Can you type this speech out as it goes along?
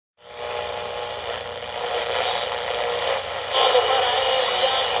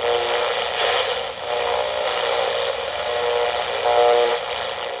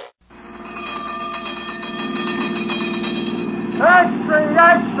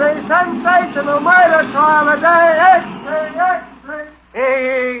the murder trial today. Extra. Hear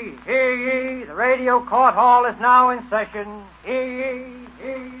ye, hear ye. The radio court hall is now in session. Hear ye,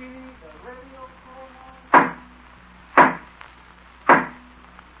 hear ye.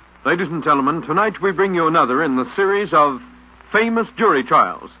 Ladies and gentlemen, tonight we bring you another in the series of famous jury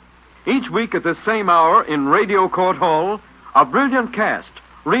trials. Each week at this same hour in Radio Court Hall, a brilliant cast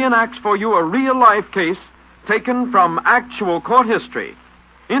reenacts for you a real-life case taken from actual court history.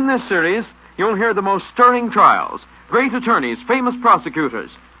 In this series, you'll hear the most stirring trials, great attorneys, famous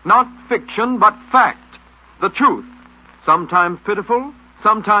prosecutors, not fiction but fact, the truth, sometimes pitiful,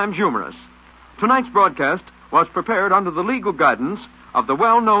 sometimes humorous. Tonight's broadcast was prepared under the legal guidance of the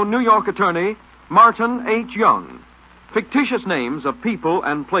well-known New York attorney, Martin H. Young. Fictitious names of people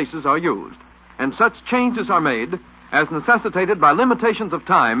and places are used, and such changes are made as necessitated by limitations of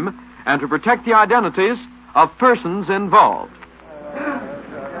time and to protect the identities of persons involved.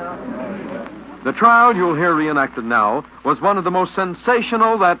 The trial you'll hear reenacted now was one of the most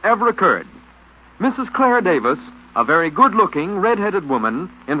sensational that ever occurred. Mrs. Clara Davis, a very good-looking, red-headed woman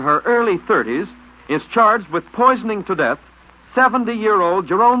in her early 30s, is charged with poisoning to death 70-year-old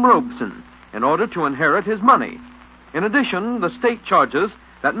Jerome Robeson in order to inherit his money. In addition, the state charges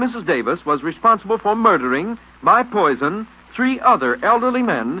that Mrs. Davis was responsible for murdering, by poison, 3 other elderly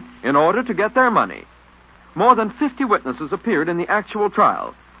men in order to get their money. More than 50 witnesses appeared in the actual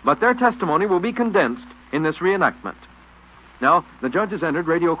trial, but their testimony will be condensed in this reenactment. Now, the judge has entered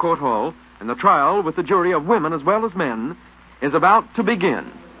Radio Court Hall, and the trial, with the jury of women as well as men, is about to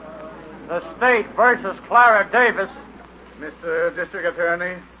begin. The state versus Clara Davis. Mr. District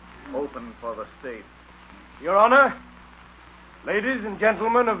Attorney, open for the state. Your Honor, ladies and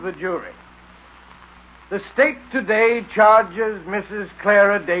gentlemen of the jury, the state today charges Mrs.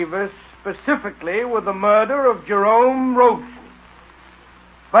 Clara Davis specifically with the murder of Jerome Robeson.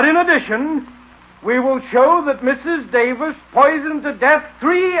 But in addition, we will show that Mrs. Davis poisoned to death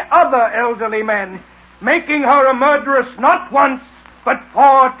 3 other elderly men, making her a murderess not once, but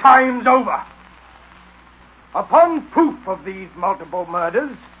 4 times over. Upon proof of these multiple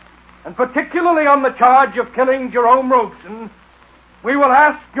murders, and particularly on the charge of killing Jerome Robeson, we will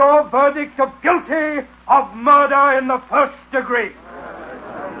ask your verdict of guilty of murder in the first degree.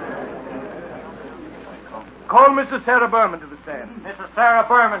 Call Mrs. Sarah Berman to the stand. Mrs. Sarah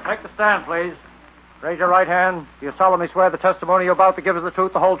Berman, take the stand, please. Raise your right hand. Do you solemnly swear the testimony you're about to give is the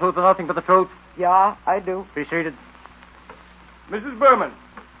truth, the whole truth, and nothing but the truth? Yeah, I do. Be seated. Mrs. Berman,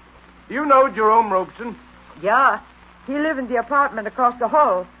 do you know Jerome Robeson? Yeah, he lived in the apartment across the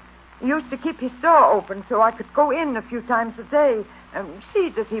hall. He used to keep his door open so I could go in a few times a day and see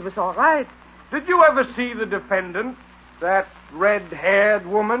that he was all right. Did you ever see the defendant, that red-haired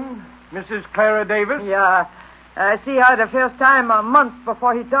woman, Mrs. Clara Davis? Yeah, I see her the first time a month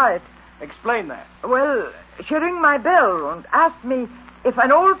before he died. Explain that. Well, she rang my bell and asked me if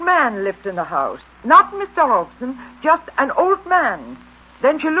an old man lived in the house. Not Mr. Robeson, just an old man.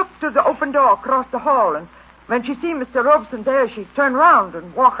 Then she looked to the open door across the hall, and when she see Mr. Robeson there, she turned round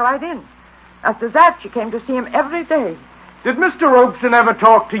and walked right in. After that, she came to see him every day. Did Mr. Robeson ever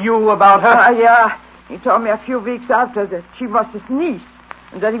talk to you about her? Yeah. He told me a few weeks after that she was his niece,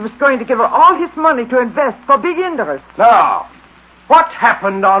 and that he was going to give her all his money to invest for big interest. Now, what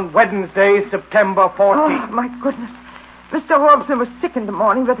happened on Wednesday, September 14th? Oh, my goodness. Mr. Robeson was sick in the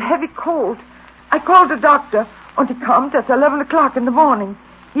morning with a heavy cold. I called the doctor, and he came at 11 o'clock in the morning.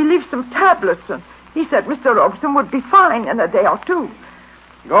 He left some tablets, and he said Mr. Robeson would be fine in a day or 2.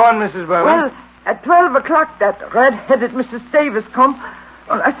 Go on, Mrs. Berman. Well, at 12 o'clock, that red-headed Mrs. Davis come,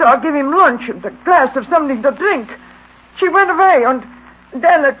 and I saw her give him lunch and a glass of something to drink. She went away, and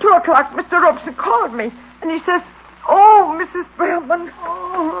then at 2 o'clock, Mr. Robeson called me, and he says, "Oh, Mrs. Berman."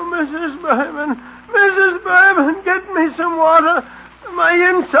 "Oh, Mrs. Berman, get me some water. My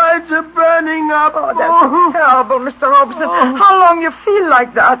insides are burning up." Oh, that's terrible, Mr. Robeson. Oh. How long you feel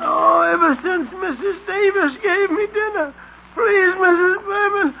like that? Oh, ever since Mrs. Davis gave me dinner. Please, Mrs.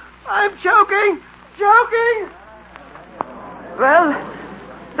 Berman, I'm choking. Well,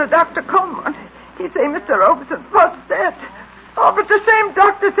 the doctor come, and he say Mr. Robeson was dead. Oh, but the same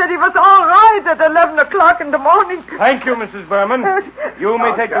doctor said he was all right at 11 o'clock in the morning. Thank you, Mrs. Berman. You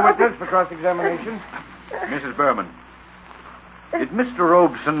may take the witness for cross-examination. Mrs. Berman, did Mr.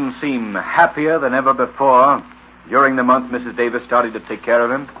 Robeson seem happier than ever before during the month Mrs. Davis started to take care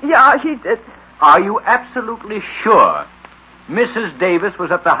of him? Yeah, he did. Are you absolutely sure Mrs. Davis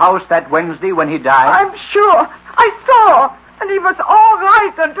was at the house that Wednesday when he died? I'm sure. I saw. And he was all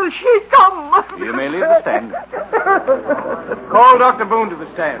right until she come. You may leave the stand. Call Dr. Boone to the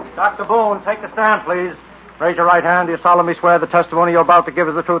stand. Dr. Boone, take the stand, please. Raise your right hand. Do you solemnly swear the testimony you're about to give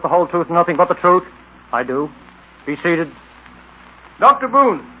is the truth, the whole truth, and nothing but the truth? I do. Be seated. Dr.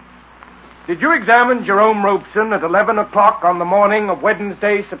 Boone, did you examine Jerome Robeson at 11 o'clock on the morning of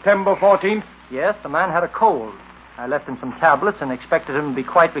Wednesday, September 14th? Yes, the man had a cold. I left him some tablets and expected him to be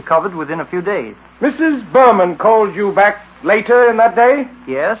quite recovered within a few days. Mrs. Berman called you back later in that day?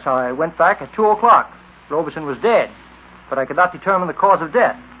 Yes, I went back at 2 o'clock. Robeson was dead, but I could not determine the cause of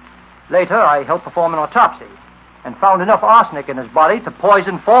death. Later, I helped perform an autopsy and found enough arsenic in his body to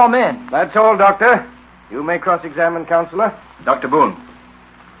poison 4 men. That's all, Doctor. You may cross-examine, Counselor. Dr. Boone,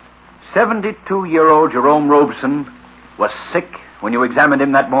 72-year-old Jerome Robeson was sick when you examined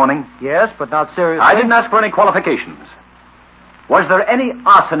him that morning? Yes, but not seriously. I didn't ask for any qualifications. Was there any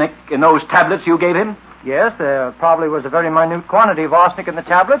arsenic in those tablets you gave him? Yes, there probably was a very minute quantity of arsenic in the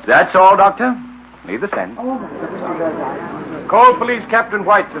tablets. That's all, Doctor. Leave the stand. Call Police Captain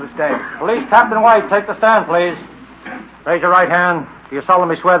White to the stand. Police Captain White, take the stand, please. Raise your right hand. Do you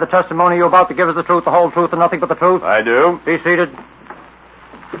solemnly swear the testimony you're about to give is the truth, the whole truth, and nothing but the truth? I do. Be seated.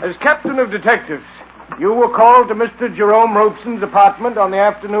 As Captain of Detectives, you were called to Mr. Jerome Robeson's apartment on the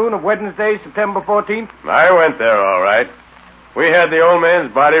afternoon of Wednesday, September 14th? I went there, all right. We had the old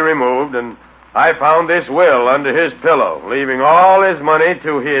man's body removed, and I found this will under his pillow, leaving all his money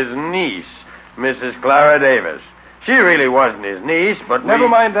to his niece, Mrs. Clara Davis. She really wasn't his niece, but Never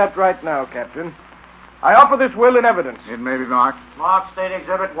mind that right now, Captain. I offer this will in evidence. It may be marked. Mark State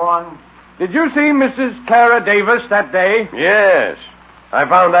Exhibit 1. Did you see Mrs. Clara Davis that day? Yes. I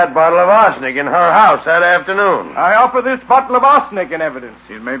found that bottle of arsenic in her house that afternoon. I offer this bottle of arsenic in evidence.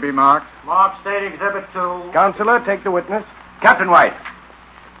 It may be marked. Mark State Exhibit 2. Counselor, take the witness. Captain White,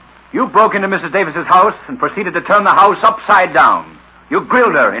 you broke into Mrs. Davis's house and proceeded to turn the house upside down. You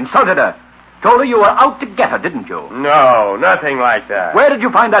grilled her, insulted her, told her you were out to get her, didn't you? No, nothing like that. Where did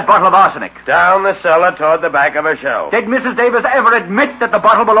you find that bottle of arsenic? Down the cellar toward the back of a shelf. Did Mrs. Davis ever admit that the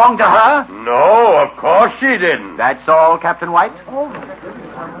bottle belonged to her? No, of course she didn't. That's all, Captain White?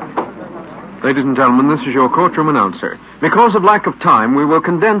 Ladies and gentlemen, this is your courtroom announcer. Because of lack of time, we will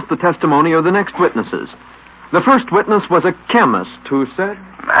condense the testimony of the next witnesses. The first witness was a chemist who said,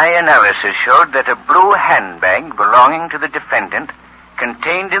 My analysis showed that a blue handbag belonging to the defendant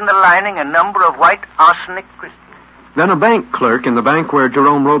contained in the lining a number of white arsenic crystals. Then a bank clerk in the bank where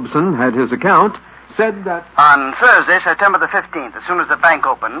Jerome Robeson had his account said that... On Thursday, September the 15th, as soon as the bank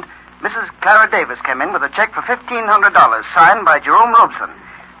opened, Mrs. Clara Davis came in with a check for $1,500 signed by Jerome Robeson.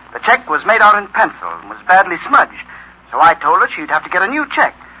 The check was made out in pencil and was badly smudged, so I told her she'd have to get a new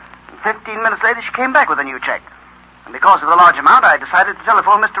check. And 15 minutes later, she came back with a new check. And because of the large amount, I decided to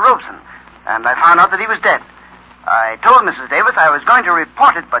telephone Mr. Robeson, and I found out that he was dead. I told Mrs. Davis I was going to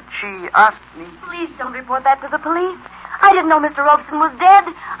report it, but she asked me... Please don't report that to the police. I didn't know Mr. Robeson was dead.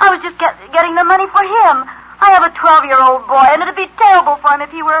 I was just getting the money for him. I have a 12-year-old boy, and it'd be terrible for him if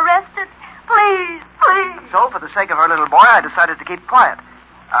he were arrested. Please, please. So, for the sake of her little boy, I decided to keep quiet.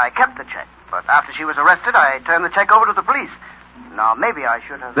 I kept the check, but after she was arrested, I turned the check over to the police. Now, maybe I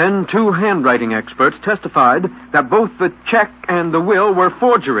should have... Then 2 handwriting experts testified that both the check and the will were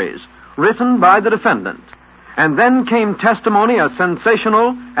forgeries, written by the defendant. And then came testimony as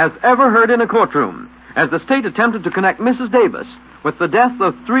sensational as ever heard in a courtroom, as the state attempted to connect Mrs. Davis with the death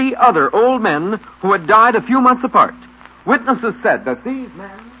of 3 other old men who had died a few months apart. Witnesses said that these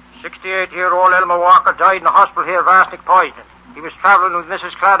men... 68-year-old Elmer Walker died in the hospital here of arsenic poisoning. He was traveling with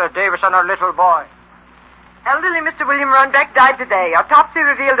Mrs. Clara Davis and her little boy. Elderly Mr. William Runbeck died today. Autopsy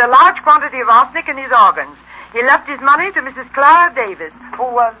revealed a large quantity of arsenic in his organs. He left his money to Mrs. Clara Davis, who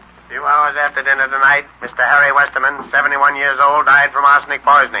was... A few hours after dinner tonight, Mr. Harry Westerman, 71 years old, died from arsenic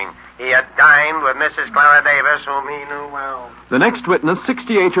poisoning. He had dined with Mrs. Clara Davis, whom he knew well. The next witness,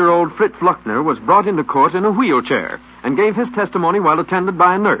 68-year-old Fritz Luckner, was brought into court in a wheelchair and gave his testimony while attended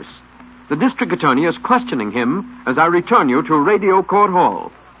by a nurse. The district attorney is questioning him as I return you to Radio Court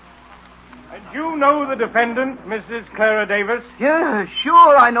Hall. And you know the defendant, Mrs. Clara Davis? Yeah,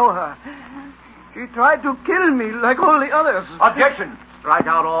 sure I know her. She tried to kill me like all the others. Objection. Strike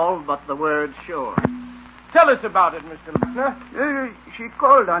out all but the word sure. Tell us about it, Mr. Luckner. She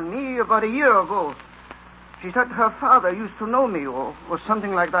called on me about a year ago. She said her father used to know me or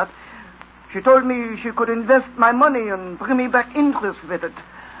something like that. She told me she could invest my money and bring me back interest with it.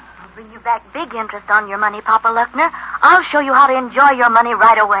 I'll bring you back big interest on your money, Papa Luckner. I'll show you how to enjoy your money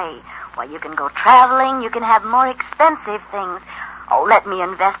right away. Why, you can go traveling, you can have more expensive things. Oh, let me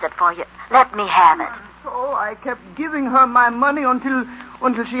invest it for you. Let me have it. So I kept giving her my money until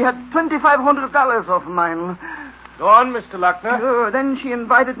she had $2,500 of mine. Go on, Mr. Luckner. Then she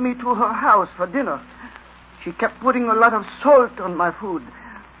invited me to her house for dinner. She kept putting a lot of salt on my food,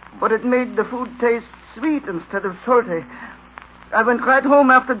 but it made the food taste sweet instead of salty. I went right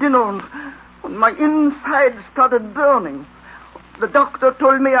home after dinner and my inside started burning. The doctor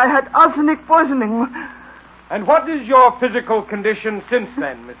told me I had arsenic poisoning. And what is your physical condition since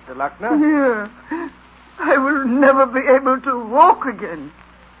then, Mr. Luckner? Yeah. I will never be able to walk again.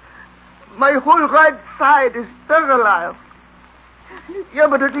 My whole right side is paralyzed. Yeah,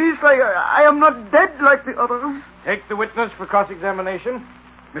 but at least I am not dead like the others. Take the witness for cross-examination.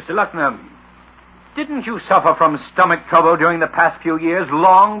 Mr. Luckner, didn't you suffer from stomach trouble during the past few years,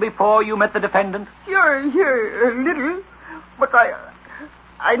 long before you met the defendant? Yeah, a little. But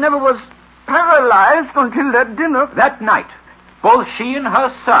I never was paralyzed until that dinner. That night, both she and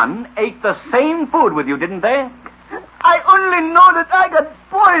her son ate the same food with you, didn't they? I only know that I got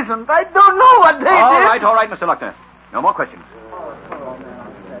poisoned. I don't know what they did. All right, Mr. Luckner. No more questions.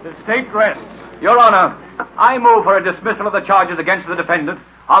 The state rests. Your Honor, I move for a dismissal of the charges against the defendant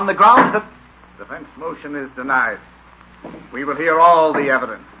on the grounds that... Defense motion is denied. We will hear all the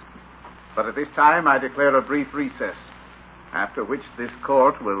evidence. But at this time, I declare a brief recess, after which this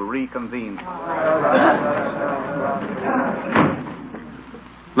court will reconvene.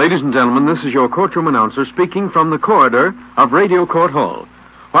 Ladies and gentlemen, this is your courtroom announcer speaking from the corridor of Radio Court Hall.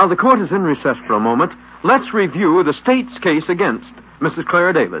 While the court is in recess for a moment, let's review the state's case against Mrs.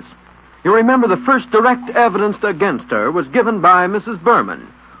 Clara Davis. You remember the first direct evidence against her was given by Mrs. Berman,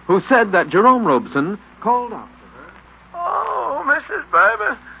 who said that Jerome Robeson called out to her. Oh, Mrs.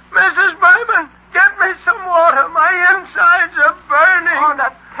 Berman, get me some water. My insides are burning. Oh,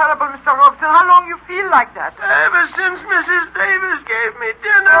 that's terrible, Mr. Robeson. How long you feel like that? Ever since Mrs. Davis gave me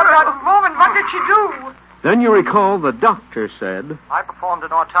dinner. Oh, that woman, what did she do? Then you recall the doctor said... I performed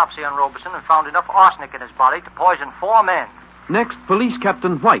an autopsy on Robeson and found enough arsenic in his body to poison 4 men. Next, Police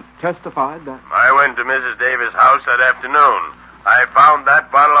Captain White testified that... I went to Mrs. Davis' house that afternoon. I found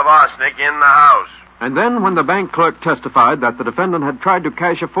that bottle of arsenic in the house. And then when the bank clerk testified that the defendant had tried to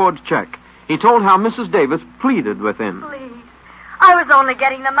cash a forged check, he told how Mrs. Davis pleaded with him. Please. I was only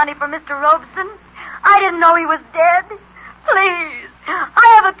getting the money from Mr. Robeson. I didn't know he was dead. Please.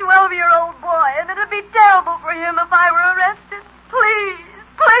 I have a 12-year-old boy, and it'd be terrible for him if I were arrested. Please.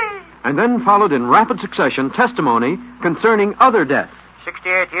 And then followed in rapid succession testimony concerning other deaths.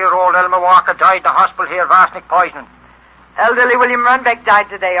 68-year-old Elmer Walker died in the hospital here of arsenic poisoning. Elderly William Runbeck died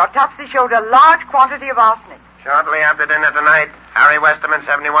today. Autopsy showed a large quantity of arsenic. Shortly after dinner tonight, Harry Westerman,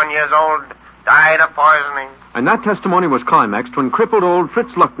 71 years old, died of poisoning. And that testimony was climaxed when crippled old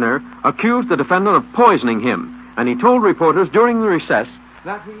Fritz Luckner accused the defendant of poisoning him. And he told reporters during the recess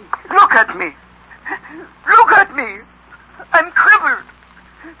that he... Look at me. I'm crippled,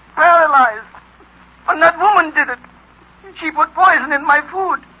 paralyzed. And that woman did it. She put poison in my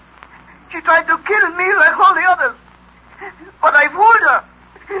food. She tried to kill me like all the others. But I fooled her.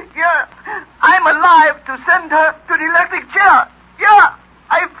 Yeah, I'm alive to send her to the electric chair. Yeah,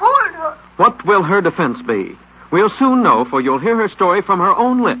 I fooled her. What will her defense be? We'll soon know, for you'll hear her story from her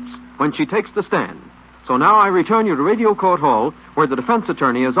own lips when she takes the stand. So now I return you to Radio Court Hall, where the defense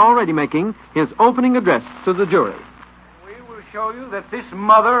attorney is already making his opening address to the jury. We will show you that this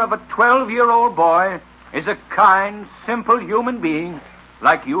mother of a 12-year-old boy is a kind, simple human being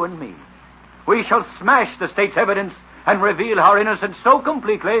like you and me. We shall smash the state's evidence and reveal her innocence so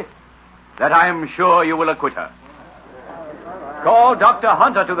completely that I am sure you will acquit her. Call Dr.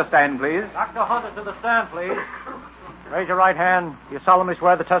 Hunter to the stand, please. Dr. Hunter to the stand, please. Raise your right hand. You solemnly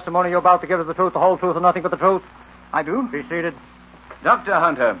swear the testimony you're about to give is the truth, the whole truth, and nothing but the truth? I do. Be seated. Dr.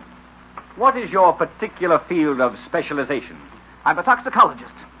 Hunter, what is your particular field of specialization? I'm a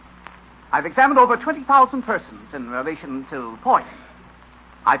toxicologist. I've examined over 20,000 persons in relation to poison.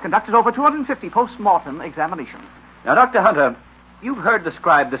 I've conducted over 250 post-mortem examinations. Now, Dr. Hunter, you've heard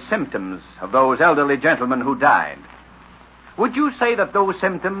described the symptoms of those elderly gentlemen who died. Would you say that those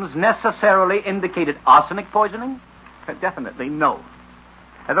symptoms necessarily indicated arsenic poisoning? Definitely no.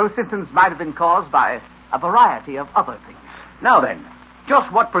 Those symptoms might have been caused by a variety of other things. Now then,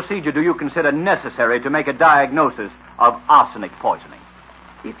 just what procedure do you consider necessary to make a diagnosis of arsenic poisoning?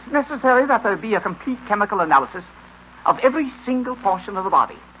 It's necessary that there be a complete chemical analysis of every single portion of the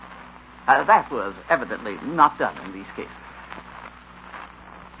body. That was evidently not done in these cases.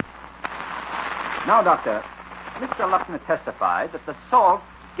 Now, Doctor, Mr. Luckner testified that the salt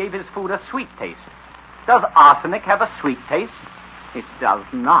gave his food a sweet taste. Does arsenic have a sweet taste? It does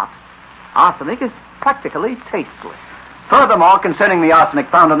not. Arsenic is practically tasteless. Furthermore, concerning the arsenic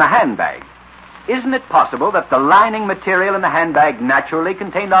found in the handbag, isn't it possible that the lining material in the handbag naturally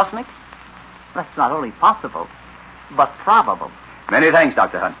contained arsenic? That's not only possible, but probable. Many thanks,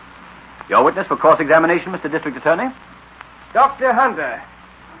 Dr. Hunt. Your witness for cross-examination, Mr. District Attorney? Dr. Hunter,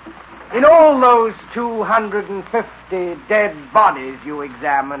 In all those 250 dead bodies you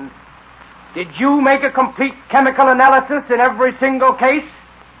examined, did you make a complete chemical analysis in every single case?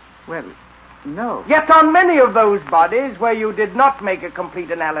 Well, no. Yet on many of those bodies where you did not make a complete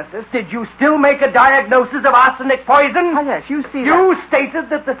analysis, did you still make a diagnosis of arsenic poison? Oh, yes, you see You stated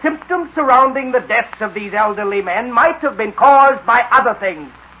that the symptoms surrounding the deaths of these elderly men might have been caused by other things.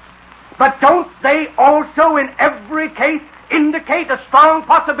 But don't they also, in every case, indicate a strong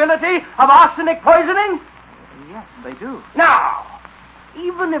possibility of arsenic poisoning? Yes, they do. Now,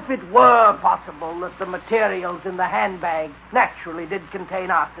 even if it were possible that the materials in the handbag naturally did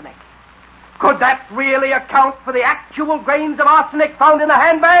contain arsenic, could that really account for the actual grains of arsenic found in the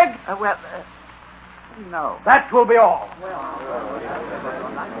handbag? No. That will be all.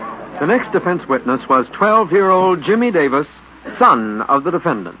 The next defense witness was 12-year-old Jimmy Davis, son of the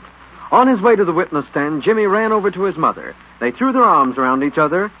defendant. On his way to the witness stand, Jimmy ran over to his mother. They threw their arms around each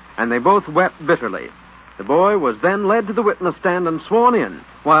other, and they both wept bitterly. The boy was then led to the witness stand and sworn in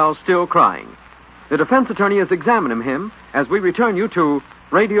while still crying. The defense attorney is examining him as we return you to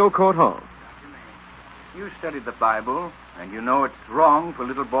Radio Court Hall. You studied the Bible, and you know it's wrong for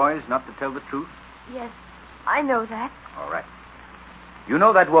little boys not to tell the truth? Yes, I know that. All right. You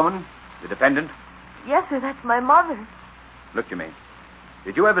know that woman, the defendant? Yes, sir, that's my mother. Look, Jimmy.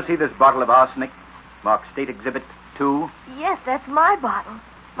 Did you ever see this bottle of arsenic marked State Exhibit 2? Yes, that's my bottle.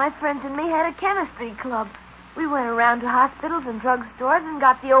 My friends and me had a chemistry club. We went around to hospitals and drugstores and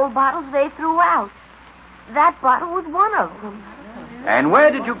got the old bottles they threw out. That bottle was one of them. And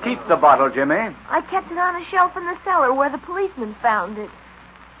where did you keep the bottle, Jimmy? I kept it on a shelf in the cellar where the policeman found it.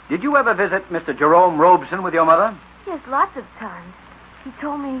 Did you ever visit Mr. Jerome Robeson with your mother? Yes, lots of times. He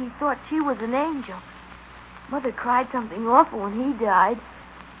told me he thought she was an angel. Mother cried something awful when he died.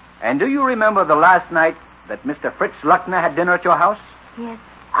 And do you remember the last night that Mr. Fritz Luckner had dinner at your house? Yes,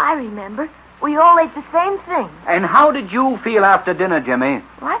 I remember. We all ate the same thing. And how did you feel after dinner, Jimmy?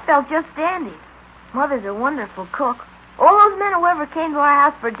 Well, I felt just dandy. Mother's a wonderful cook. All those men who ever came to our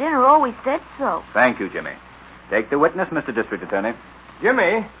house for dinner always said so. Thank you, Jimmy. Take the witness, Mr. District Attorney.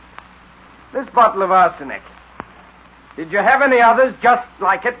 Jimmy, this bottle of arsenic, did you have any others just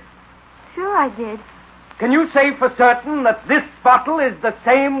like it? Sure I did. Can you say for certain that this bottle is the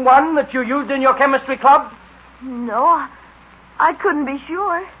same one that you used in your chemistry club? No, I couldn't be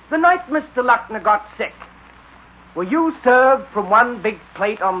sure. The night Mr. Luckner got sick, were you served from one big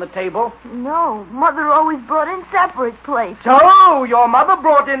plate on the table? No, Mother always brought in separate plates. So, your mother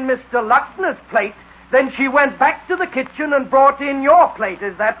brought in Mr. Luckner's plate, then she went back to the kitchen and brought in your plate,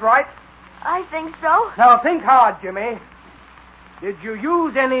 is that right? I think so. Now, think hard, Jimmy. Did you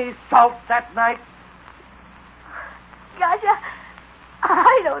use any salt that night? Gosh,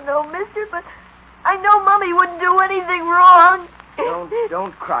 I don't know, mister, but I know Mommy wouldn't do anything wrong.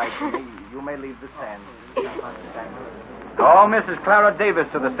 Don't cry, Jimmy. You may leave the stand. Call Mrs. Clara Davis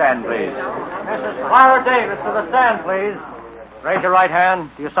to the stand, please. Mrs. Clara Davis to the stand, please. Raise your right hand.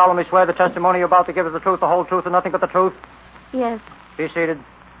 Do you solemnly swear the testimony you're about to give is the truth, the whole truth, and nothing but the truth? Yes. Be seated.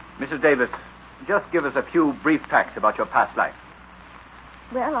 Mrs. Davis, just give us a few brief facts about your past life.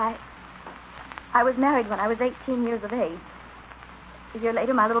 Well, I was married when I was 18 years of age. A year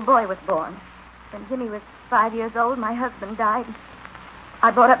later, my little boy was born. When Jimmy was 5 years old, my husband died.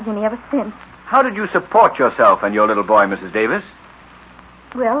 I brought up Jimmy ever since. How did you support yourself and your little boy, Mrs. Davis?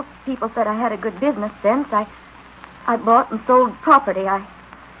 Well, people said I had a good business sense. I bought and sold property. I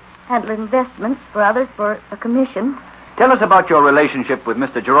handled investments for others for a commission. Tell us about your relationship with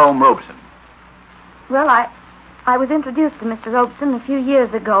Mr. Jerome Robeson. Well, I was introduced to Mr. Robeson a few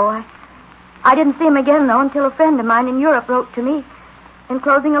years ago. I didn't see him again, though, until a friend of mine in Europe wrote to me,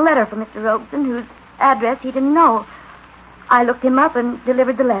 enclosing a letter from Mr. Robeson, whose address he didn't know. I looked him up and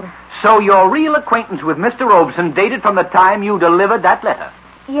delivered the letter. So your real acquaintance with Mr. Robeson dated from the time you delivered that letter?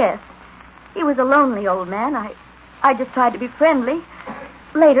 Yes. He was a lonely old man. I just tried to be friendly.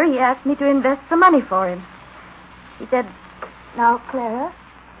 Later, he asked me to invest some money for him. He said, "Now, Clara."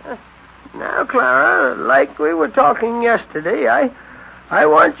 Now, Clara, like we were talking yesterday, I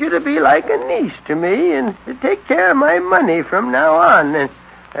want you to be like a niece to me and to take care of my money from now on. And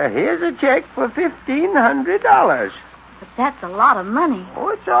here's a check for $1,500. But that's a lot of money. Oh,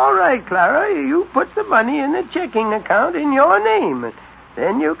 it's all right, Clara. You put the money in a checking account in your name. And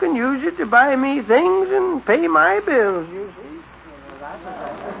then you can use it to buy me things and pay my bills, you see.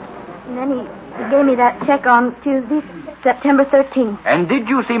 And then he gave me that check on Tuesday, September 13th. And did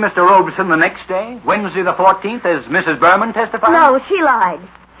you see Mr. Robeson the next day, Wednesday the 14th, as Mrs. Berman testified? No, she lied.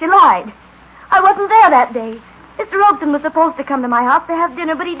 She lied. I wasn't there that day. Mr. Robeson was supposed to come to my house to have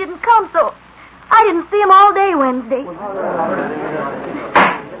dinner, but he didn't come, so I didn't see him all day Wednesday.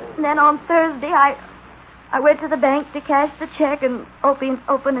 And then on Thursday, I went to the bank to cash the check and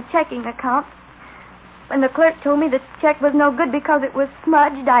open a checking account. When the clerk told me the check was no good because it was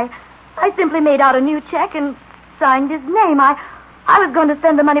smudged, I simply made out a new check and signed his name. I was going to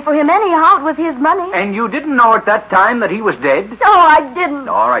send the money for him anyhow. It was his money. And you didn't know at that time that he was dead? No, I didn't.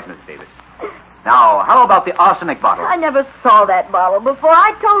 All right, Miss Davis. Now, how about the arsenic bottle? I never saw that bottle before.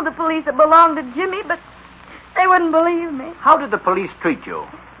 I told the police it belonged to Jimmy, but they wouldn't believe me. How did the police treat you?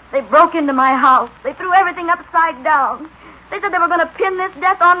 They broke into my house. They threw everything upside down. They said they were going to pin this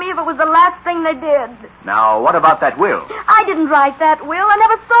death on me if it was the last thing they did. Now, what about that will? I didn't write that will. I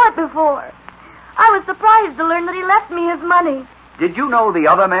never saw it before. I was surprised to learn that he left me his money. Did you know the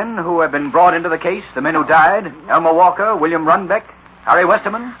other men who have been brought into the case? The men who died? Elmer Walker, William Runbeck, Harry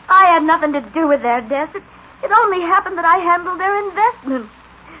Westerman? I had nothing to do with their deaths. It only happened that I handled their investments.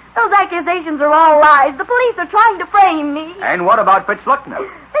 Those accusations are all lies. The police are trying to frame me. And what about Fritz Luckner?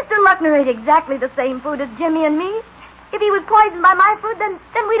 Mr. Luckner ate exactly the same food as Jimmy and me. If he was poisoned by my food, then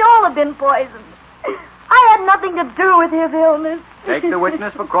we'd all have been poisoned. I had nothing to do with his illness. Take the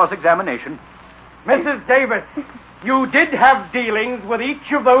witness for cross-examination. Mrs. Davis, you did have dealings with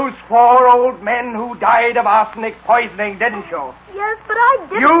each of those 4 old men who died of arsenic poisoning, didn't you? Yes, but I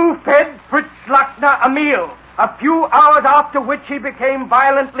didn't. You fed Fritz Luckner a meal, a few hours after which he became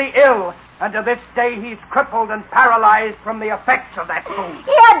violently ill, and to this day he's crippled and paralyzed from the effects of that food.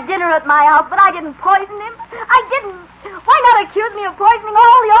 He had dinner at my house, but I didn't poison him. I didn't. Why not accuse me of poisoning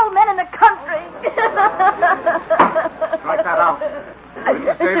all the old men in the country? Strike that out.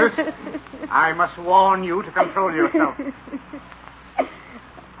 Mrs. Davis, I must warn you to control yourself.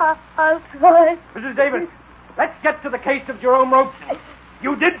 I'll try. Mrs. Davis, let's get to the case of Jerome Robeson.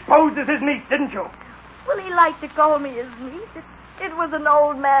 You did pose as his niece, didn't you? Well, he liked to call me his niece. It was an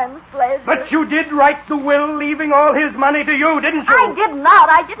old man's pleasure. But you did write the will leaving all his money to you, didn't you? I did not.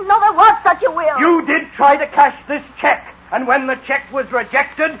 I didn't know there was such a will. You did try to cash this check. And when the check was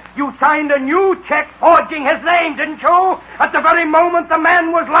rejected, you signed a new check forging his name, didn't you? At the very moment the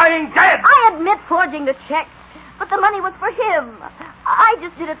man was lying dead. I admit forging the check, but the money was for him. I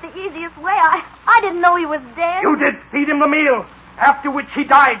just did it the easiest way. I didn't know he was dead. You did feed him the meal, after which he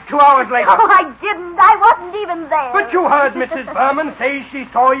died 2 hours later. Oh, I didn't. I wasn't even there. But you heard Mrs. Berman say she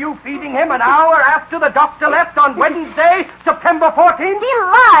saw you feeding him an hour after the doctor left on Wednesday, September 14th? He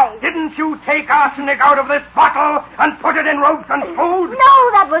lied. Didn't you take arsenic out of this bottle and put it in Robeson's food?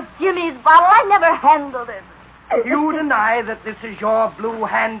 No, that was Jimmy's bottle. I never handled it. You deny that this is your blue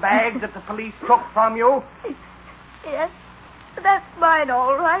handbag that the police took from you? Yes, that's mine,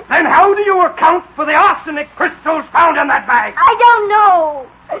 all right. Then how do you account for the arsenic crystals found in that bag? I don't know.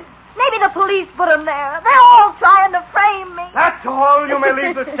 Maybe the police put them there. They're all trying to frame me. That's all. You may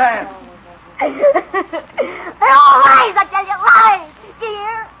leave the stand. They're all lies, I tell you, lies.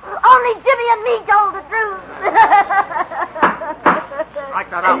 Dear, only Jimmy and me told the truth. Strike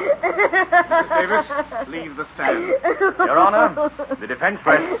that out. Mrs. Davis, leave the stand. Your Honor, the defense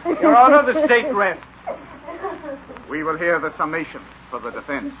rests. Your Honor, the state rests. We will hear the summation for the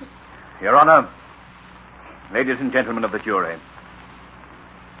defense. Your Honor, ladies and gentlemen of the jury,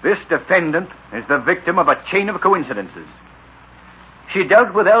 this defendant is the victim of a chain of coincidences. She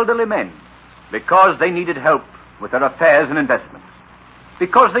dealt with elderly men because they needed help with their affairs and investments,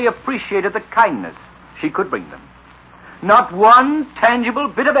 because they appreciated the kindness she could bring them. Not one tangible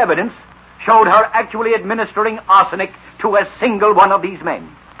bit of evidence showed her actually administering arsenic to a single one of these men.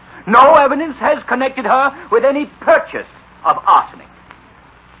 No evidence has connected her with any purchase of arsenic.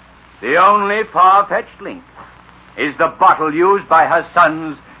 The only far-fetched link is the bottle used by her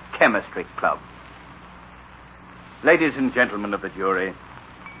son's chemistry club. Ladies and gentlemen of the jury,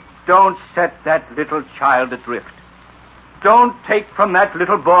 don't set that little child adrift. Don't take from that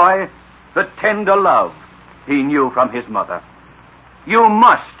little boy the tender love he knew from his mother. You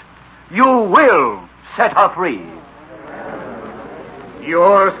must, you will set her free.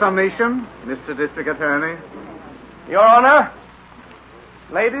 Your summation, Mr. District Attorney. Your Honor,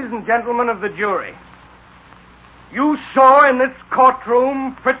 ladies and gentlemen of the jury, you saw in this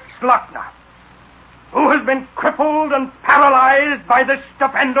courtroom Fritz Luckner, who has been crippled and paralyzed by this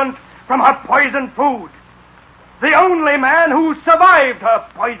defendant from her poisoned food. The only man who survived her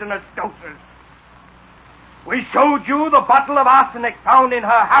poisonous doses. We showed you the bottle of arsenic found in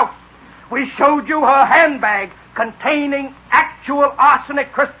her house. We showed you her handbag containing actual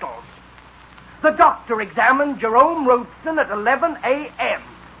arsenic crystals. The doctor examined Jerome Robeson at 11 a.m.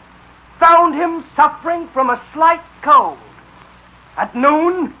 Found him suffering from a slight cold. At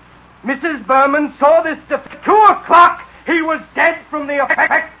noon, Mrs. Berman saw this. 2 o'clock, he was dead from the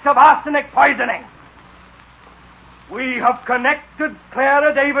effects of arsenic poisoning. We have connected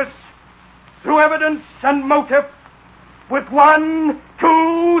Clara Davis through evidence and motive with 1,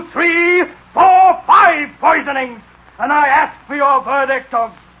 2, 3, 4, 5 poisonings. And I ask for your verdict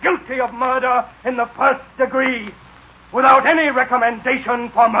of guilty of murder in the first degree, without any recommendation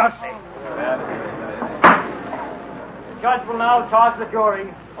for mercy. The judge will now charge the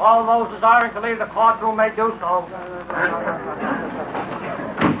jury. All those desiring to leave the courtroom may do so.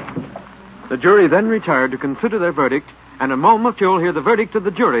 The jury then retired to consider their verdict, and in a moment you'll hear the verdict of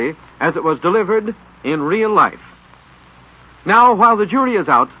the jury as it was delivered in real life. Now, while the jury is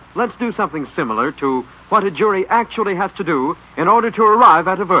out, let's do something similar to what a jury actually has to do in order to arrive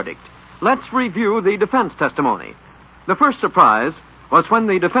at a verdict. Let's review the defense testimony. The first surprise was when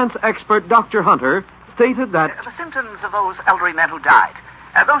the defense expert, Dr. Hunter, stated that the symptoms of those elderly men who died,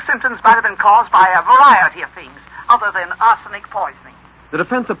 those symptoms might have been caused by a variety of things other than arsenic poisoning. the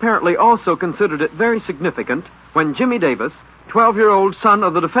defense apparently also considered it very significant when Jimmy Davis, 12-year-old son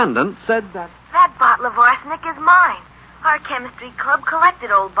of the defendant, said that that bottle of arsenic is mine. Our chemistry club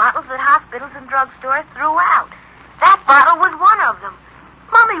collected old bottles at hospitals and drugstores throughout. That bottle was one of them.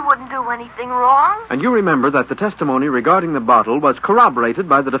 Mommy wouldn't do anything wrong. And you remember that the testimony regarding the bottle was corroborated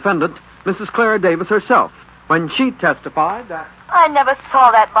by the defendant, Mrs. Clara Davis herself, when she testified that I never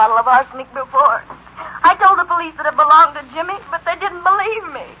saw that bottle of arsenic before. I told the police that it belonged to Jimmy, but they didn't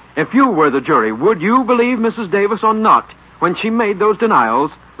believe me. If you were the jury, would you believe Mrs. Davis or not when she made those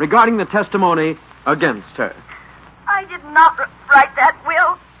denials regarding the testimony against her? I did not write that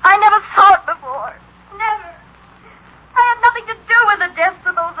will. I never saw it before. Never. I had nothing to do with the deaths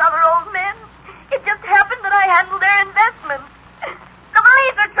of those other old men. It just happened that I handled their investments. The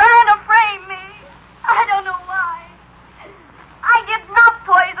police are trying to frame me. I don't know why. I did not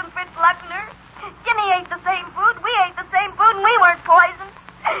poison Fritz Luckner. Jimmy ate the same food, we ate the same food, and we weren't poisoned.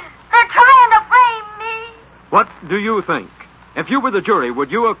 They're trying to frame me. What do you think? If you were the jury,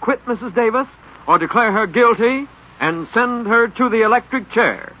 would you acquit Mrs. Davis or declare her guilty and send her to the electric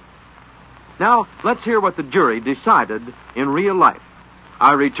chair? Now, let's hear what the jury decided in real life.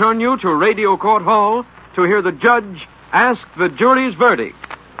 I return you to Radio Court Hall to hear the judge ask the jury's verdict.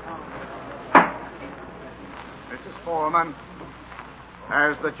 Mrs. Foreman,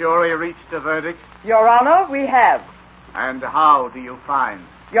 has the jury reached a verdict? Your Honor, we have. And how do you find?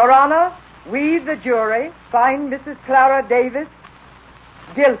 Your Honor, we, the jury, find Mrs. Clara Davis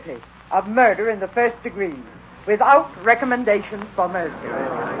guilty of murder in the first degree, without recommendation for mercy.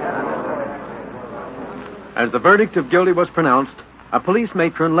 As the verdict of guilty was pronounced, a police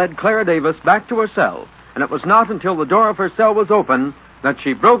matron led Clara Davis back to her cell, and it was not until the door of her cell was open that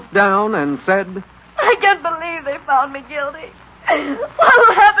she broke down and said, I can't believe they found me guilty. What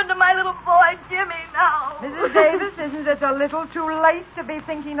will happen to my little boy, Jimmy, now? Mrs. Davis, isn't it a little too late to be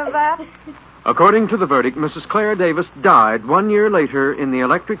thinking of that? According to the verdict, Mrs. Clara Davis died 1 year later in the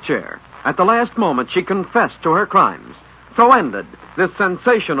electric chair. At the last moment, she confessed to her crimes. So ended this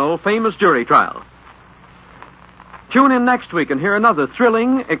sensational, famous jury trial. Tune in next week and hear another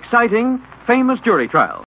thrilling, exciting, famous jury trial.